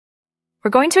We're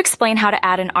going to explain how to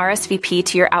add an RSVP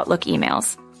to your Outlook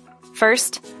emails.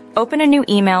 First, open a new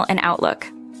email in Outlook.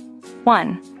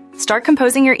 1. Start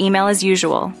composing your email as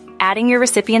usual, adding your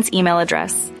recipient's email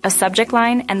address, a subject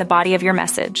line, and the body of your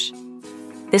message.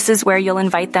 This is where you'll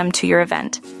invite them to your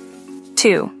event.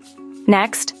 2.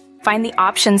 Next, find the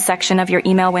Options section of your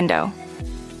email window.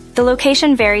 The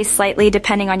location varies slightly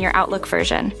depending on your Outlook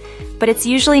version, but it's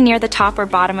usually near the top or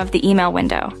bottom of the email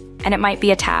window, and it might be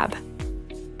a tab.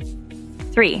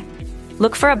 3.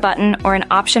 Look for a button or an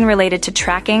option related to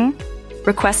tracking,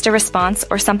 request a response,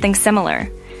 or something similar.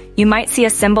 You might see a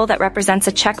symbol that represents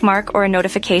a check mark or a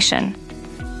notification.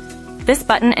 This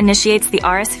button initiates the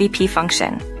RSVP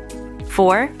function.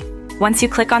 4. Once you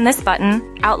click on this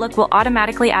button, Outlook will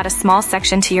automatically add a small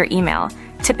section to your email,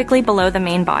 typically below the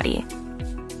main body.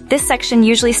 This section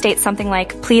usually states something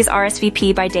like, "Please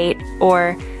RSVP by date,"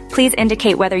 or "Please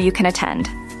indicate whether you can attend."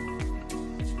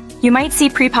 You might see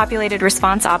pre-populated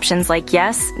response options like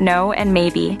yes, no, and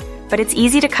maybe, but it's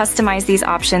easy to customize these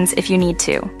options if you need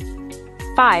to.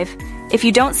 5. If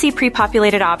you don't see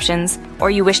pre-populated options, or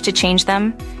you wish to change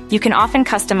them, you can often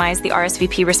customize the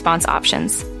RSVP response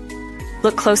options.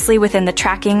 Look closely within the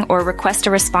tracking or request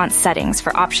a response settings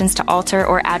for options to alter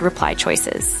or add reply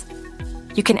choices.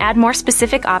 You can add more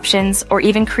specific options or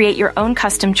even create your own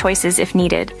custom choices if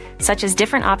needed, such as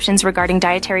different options regarding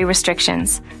dietary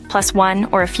restrictions, plus one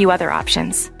or a few other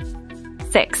options.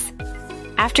 6.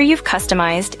 After you've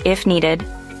customized, if needed,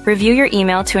 review your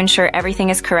email to ensure everything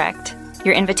is correct,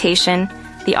 your invitation,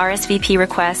 the RSVP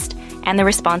request, and the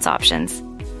response options.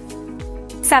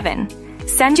 7.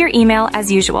 Send your email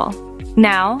as usual.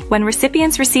 Now, when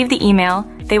recipients receive the email,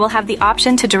 they will have the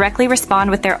option to directly respond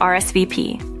with their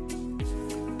RSVP.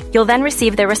 You'll then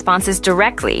receive their responses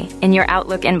directly in your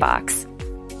Outlook inbox.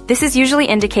 This is usually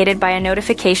indicated by a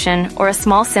notification or a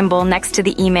small symbol next to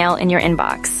the email in your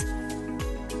inbox.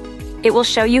 It will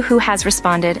show you who has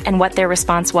responded and what their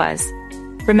response was.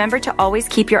 Remember to always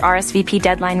keep your RSVP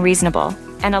deadline reasonable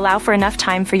and allow for enough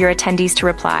time for your attendees to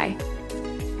reply.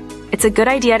 It's a good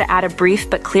idea to add a brief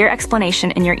but clear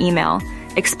explanation in your email,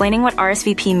 explaining what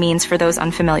RSVP means for those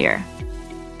unfamiliar.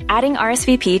 Adding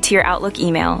RSVP to your Outlook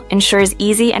email ensures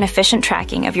easy and efficient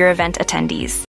tracking of your event attendees.